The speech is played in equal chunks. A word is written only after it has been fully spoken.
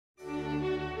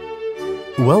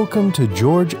Welcome to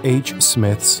George H.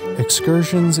 Smith's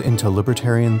Excursions into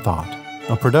Libertarian Thought,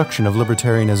 a production of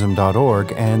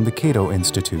Libertarianism.org and the Cato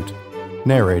Institute,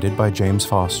 narrated by James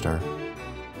Foster.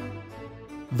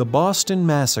 The Boston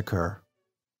Massacre.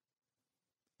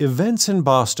 Events in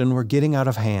Boston were getting out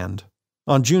of hand.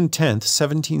 On June 10,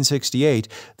 1768,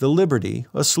 the Liberty,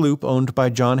 a sloop owned by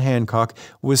John Hancock,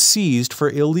 was seized for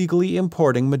illegally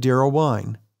importing Madeira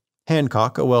wine.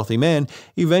 Hancock, a wealthy man,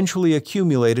 eventually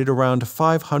accumulated around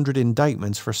 500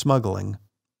 indictments for smuggling.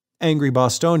 Angry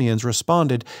Bostonians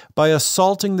responded by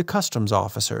assaulting the customs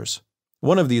officers.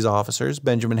 One of these officers,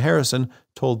 Benjamin Harrison,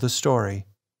 told the story.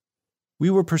 "We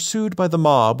were pursued by the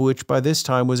mob, which by this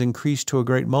time was increased to a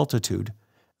great multitude.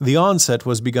 The onset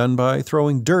was begun by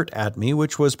throwing dirt at me,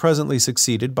 which was presently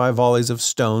succeeded by volleys of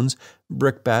stones,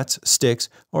 brickbats, sticks,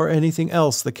 or anything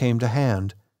else that came to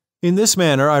hand. In this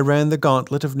manner I ran the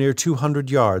gauntlet of near 200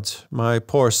 yards, my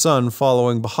poor son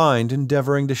following behind,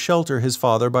 endeavoring to shelter his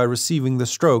father by receiving the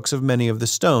strokes of many of the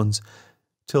stones,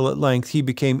 till at length he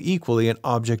became equally an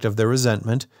object of their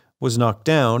resentment, was knocked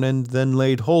down, and then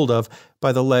laid hold of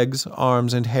by the legs,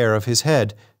 arms, and hair of his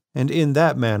head, and in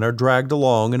that manner dragged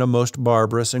along in a most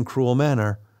barbarous and cruel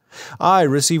manner. I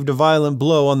received a violent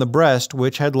blow on the breast,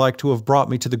 which had like to have brought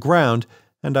me to the ground,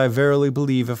 and I verily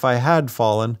believe if I had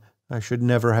fallen, I should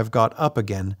never have got up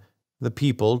again, the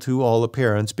people, to all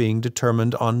appearance, being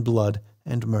determined on blood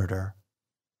and murder."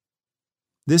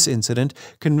 This incident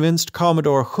convinced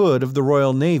Commodore Hood of the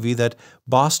Royal Navy that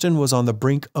Boston was on the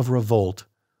brink of revolt.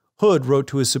 Hood wrote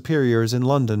to his superiors in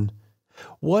London,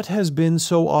 "What has been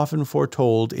so often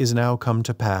foretold is now come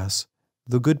to pass.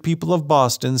 The good people of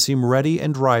Boston seem ready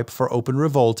and ripe for open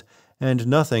revolt, and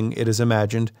nothing, it is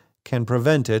imagined, can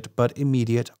prevent it but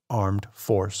immediate armed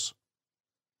force."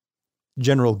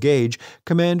 General Gage,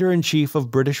 Commander-in-Chief of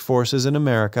British forces in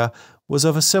America, was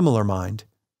of a similar mind.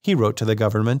 He wrote to the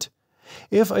government,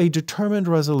 "If a determined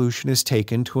resolution is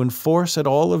taken to enforce at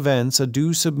all events a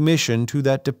due submission to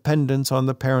that dependence on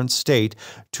the parent state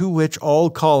to which all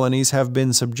colonies have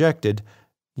been subjected,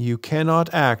 you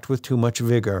cannot act with too much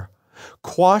vigor.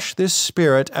 Quash this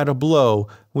spirit at a blow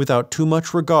without too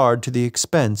much regard to the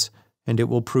expense, and it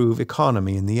will prove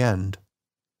economy in the end."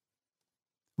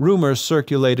 Rumors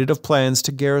circulated of plans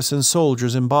to garrison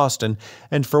soldiers in Boston,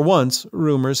 and for once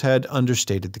rumors had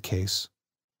understated the case.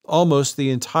 Almost the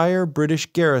entire British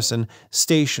garrison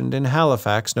stationed in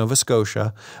Halifax, Nova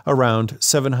Scotia, around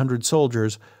 700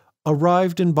 soldiers,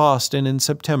 arrived in Boston in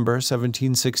September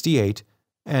 1768,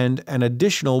 and an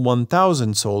additional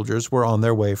 1,000 soldiers were on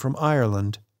their way from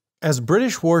Ireland. As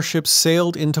British warships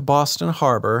sailed into Boston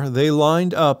harbor, they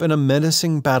lined up in a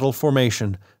menacing battle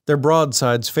formation, their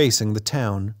broadsides facing the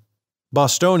town.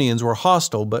 Bostonians were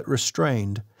hostile but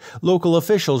restrained. Local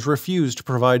officials refused to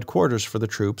provide quarters for the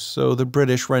troops, so the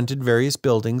British rented various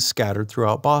buildings scattered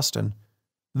throughout Boston.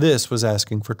 This was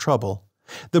asking for trouble.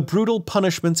 The brutal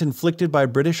punishments inflicted by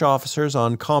British officers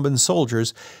on common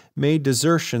soldiers made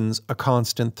desertions a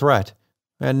constant threat,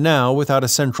 and now, without a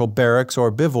central barracks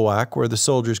or bivouac where the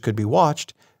soldiers could be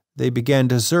watched, they began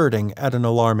deserting at an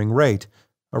alarming rate,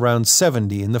 around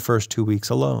 70 in the first 2 weeks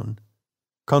alone.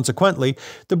 Consequently,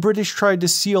 the British tried to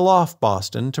seal off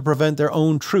Boston to prevent their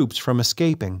own troops from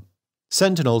escaping.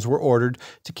 Sentinels were ordered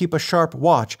to keep a sharp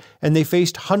watch, and they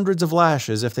faced hundreds of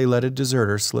lashes if they let a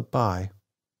deserter slip by.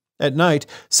 At night,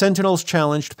 sentinels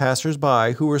challenged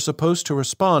passers-by who were supposed to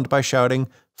respond by shouting,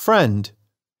 "Friend!"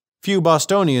 Few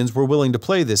Bostonians were willing to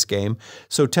play this game,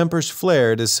 so tempers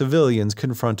flared as civilians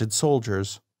confronted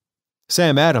soldiers.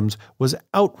 Sam Adams was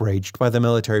outraged by the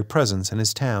military presence in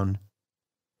his town.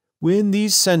 "When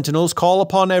these sentinels call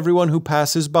upon everyone who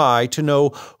passes by to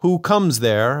know who comes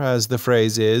there, as the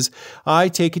phrase is, I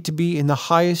take it to be in the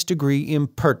highest degree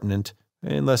impertinent,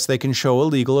 unless they can show a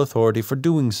legal authority for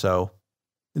doing so.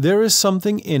 There is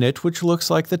something in it which looks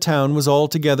like the town was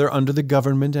altogether under the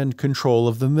government and control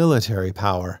of the military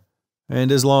power. And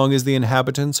as long as the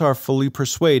inhabitants are fully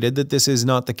persuaded that this is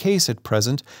not the case at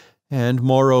present, and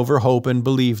moreover hope and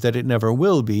believe that it never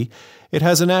will be, it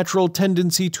has a natural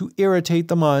tendency to irritate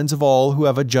the minds of all who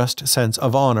have a just sense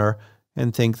of honor,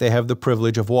 and think they have the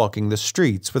privilege of walking the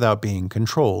streets without being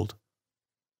controlled."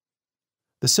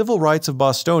 The civil rights of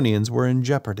Bostonians were in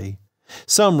jeopardy.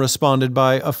 Some responded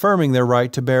by affirming their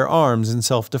right to bear arms in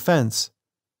self-defense.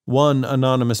 One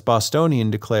anonymous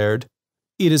Bostonian declared,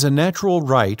 "It is a natural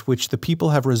right which the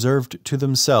people have reserved to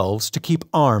themselves to keep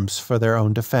arms for their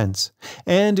own defense,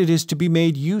 and it is to be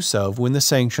made use of when the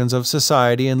sanctions of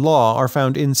society and law are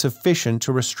found insufficient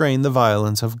to restrain the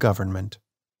violence of government."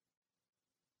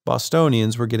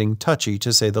 Bostonians were getting touchy,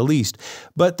 to say the least,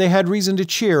 but they had reason to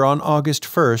cheer on August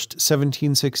 1st,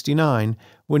 1769,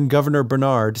 when Governor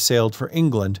Bernard sailed for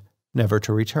England, never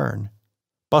to return.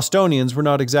 Bostonians were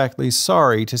not exactly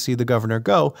sorry to see the governor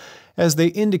go, as they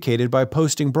indicated by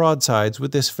posting broadsides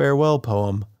with this farewell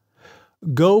poem.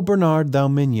 Go, Bernard, thou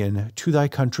minion, to thy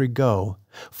country go,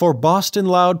 for Boston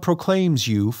loud proclaims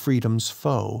you freedom's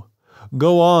foe.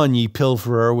 Go on, ye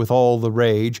pilferer, with all the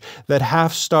rage that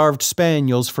half-starved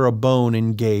spaniels for a bone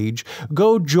engage.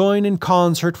 Go join in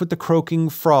concert with the croaking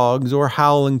frogs, or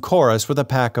howl in chorus with a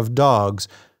pack of dogs.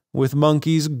 With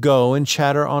monkeys go and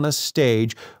chatter on a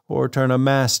stage, or turn a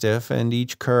mastiff and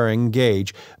each cur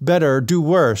engage. Better, do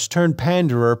worse, turn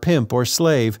panderer, pimp, or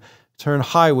slave. Turn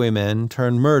highwayman,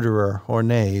 turn murderer or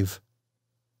knave.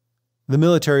 The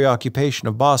military occupation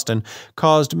of Boston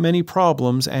caused many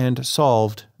problems and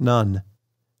solved none.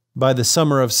 By the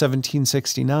summer of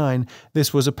 1769,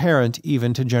 this was apparent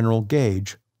even to General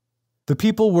Gage. The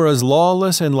people were as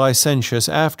lawless and licentious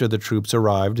after the troops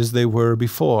arrived as they were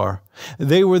before.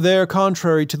 They were there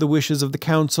contrary to the wishes of the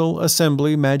council,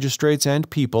 assembly, magistrates, and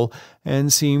people,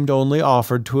 and seemed only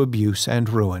offered to abuse and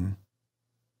ruin.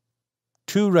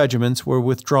 2 regiments were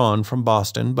withdrawn from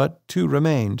Boston, but 2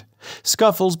 remained.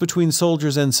 Scuffles between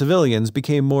soldiers and civilians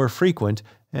became more frequent,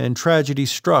 and tragedy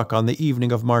struck on the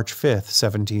evening of March 5,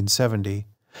 1770.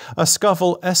 A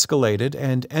scuffle escalated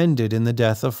and ended in the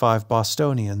death of 5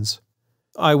 Bostonians.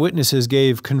 Eyewitnesses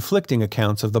gave conflicting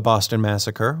accounts of the Boston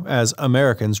Massacre, as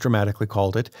Americans dramatically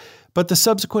called it, but the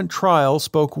subsequent trial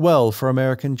spoke well for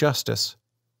American justice.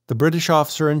 The British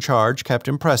officer in charge,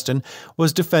 Captain Preston,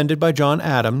 was defended by John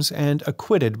Adams and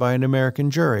acquitted by an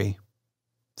American jury.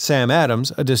 Sam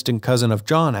Adams, a distant cousin of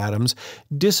John Adams,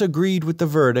 disagreed with the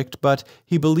verdict, but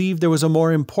he believed there was a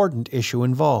more important issue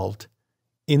involved.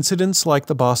 Incidents like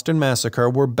the Boston Massacre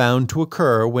were bound to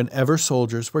occur whenever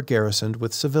soldiers were garrisoned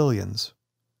with civilians.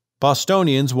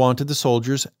 Bostonians wanted the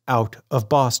soldiers out of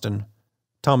Boston.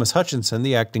 Thomas Hutchinson,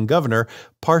 the acting governor,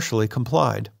 partially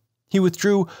complied. He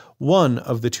withdrew one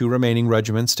of the 2 remaining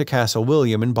regiments to Castle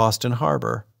William in Boston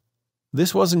Harbor.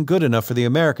 This wasn't good enough for the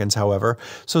Americans, however,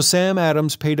 so Sam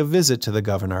Adams paid a visit to the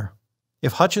governor.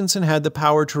 If Hutchinson had the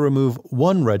power to remove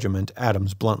 1 regiment,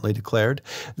 Adams bluntly declared,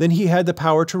 then he had the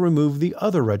power to remove the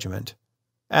other regiment.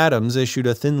 Adams issued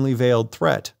a thinly veiled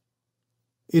threat.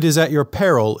 It is at your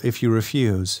peril if you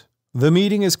refuse. The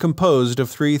meeting is composed of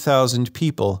 3,000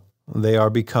 people. They are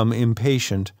become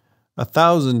impatient.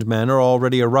 1,000 men are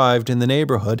already arrived in the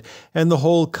neighborhood, and the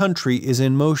whole country is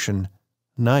in motion.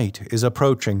 Night is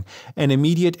approaching. An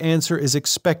immediate answer is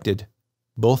expected.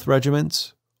 Both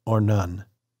regiments or none.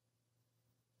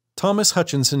 Thomas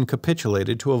Hutchinson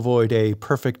capitulated to avoid a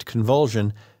perfect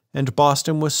convulsion, and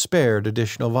Boston was spared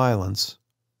additional violence.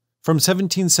 From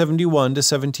 1771 to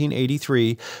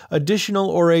 1783, additional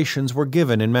orations were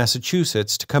given in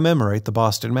Massachusetts to commemorate the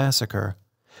Boston Massacre.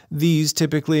 These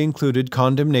typically included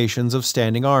condemnations of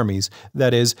standing armies,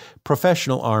 that is,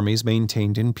 professional armies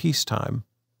maintained in peacetime.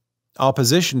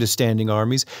 Opposition to standing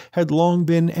armies had long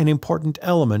been an important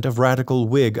element of radical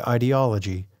Whig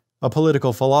ideology, a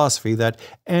political philosophy that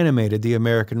animated the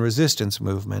American resistance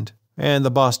movement, and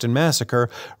the Boston Massacre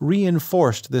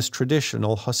reinforced this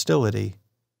traditional hostility.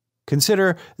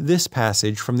 Consider this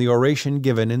passage from the oration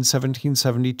given in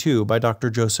 1772 by Dr.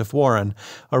 Joseph Warren,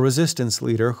 a resistance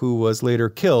leader who was later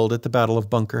killed at the Battle of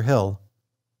Bunker Hill.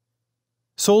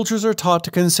 Soldiers are taught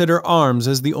to consider arms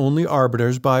as the only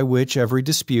arbiters by which every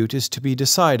dispute is to be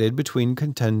decided between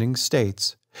contending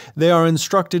states. They are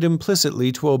instructed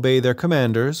implicitly to obey their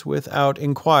commanders without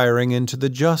inquiring into the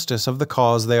justice of the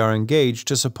cause they are engaged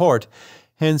to support.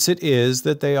 Hence it is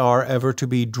that they are ever to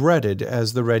be dreaded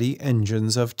as the ready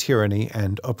engines of tyranny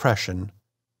and oppression.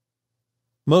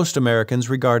 Most Americans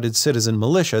regarded citizen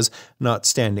militias, not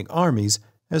standing armies,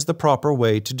 as the proper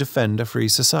way to defend a free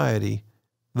society.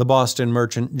 The Boston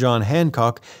merchant John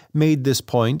Hancock made this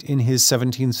point in his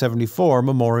 1774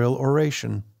 memorial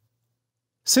oration.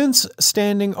 Since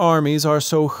standing armies are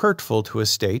so hurtful to a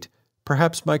state,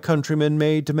 perhaps my countrymen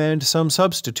may demand some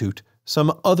substitute,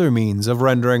 some other means of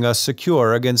rendering us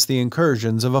secure against the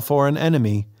incursions of a foreign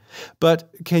enemy. But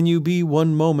can you be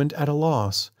one moment at a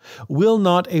loss? Will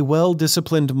not a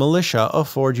well-disciplined militia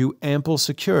afford you ample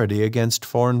security against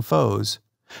foreign foes?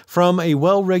 From a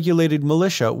well-regulated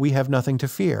militia we have nothing to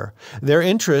fear. Their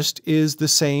interest is the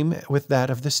same with that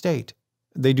of the state.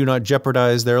 They do not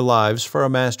jeopardize their lives for a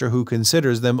master who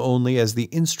considers them only as the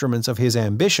instruments of his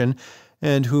ambition,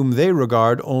 and whom they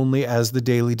regard only as the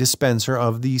daily dispenser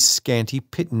of the scanty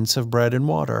pittance of bread and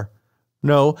water.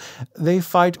 No, they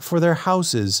fight for their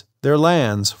houses, their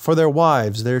lands, for their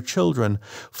wives, their children,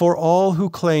 for all who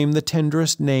claim the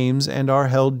tenderest names and are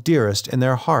held dearest in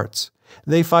their hearts.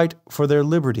 They fight for their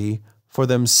liberty, for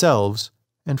themselves,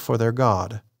 and for their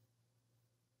God.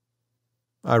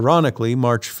 Ironically,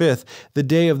 March 5th, the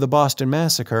day of the Boston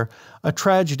Massacre, a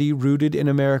tragedy rooted in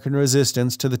American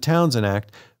resistance to the Townshend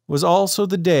Act, was also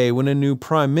the day when a new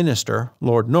Prime Minister,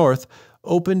 Lord North,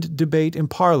 opened debate in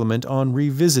Parliament on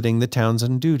revisiting the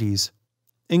Townshend duties.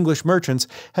 English merchants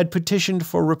had petitioned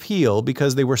for repeal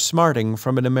because they were smarting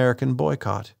from an American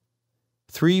boycott.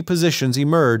 3 positions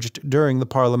emerged during the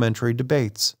parliamentary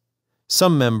debates.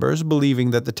 Some members,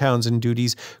 believing that the Townshend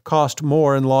duties cost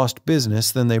more in lost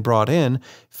business than they brought in,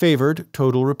 favored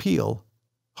total repeal.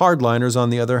 Hardliners, on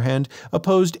the other hand,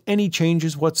 opposed any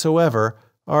changes whatsoever,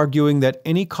 arguing that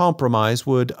any compromise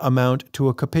would amount to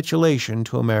a capitulation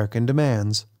to American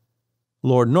demands.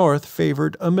 Lord North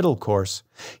favored a middle course.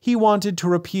 He wanted to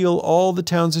repeal all the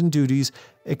Townshend duties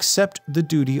except the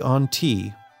duty on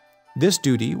tea. This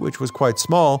duty, which was quite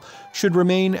small, should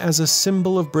remain as a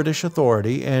symbol of British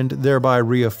authority and thereby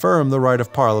reaffirm the right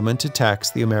of Parliament to tax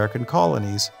the American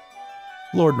colonies.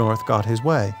 Lord North got his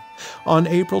way. On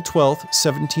April 12,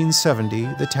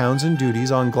 1770, the Townshend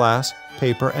duties on glass,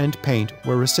 paper, and paint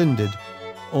were rescinded.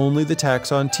 Only the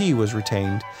tax on tea was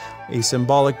retained, a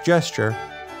symbolic gesture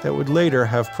that would later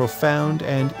have profound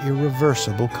and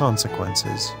irreversible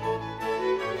consequences.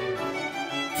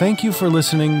 Thank you for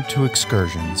listening to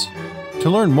Excursions. To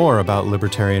learn more about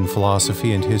libertarian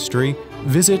philosophy and history,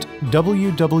 visit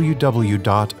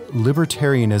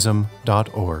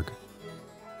www.libertarianism.org.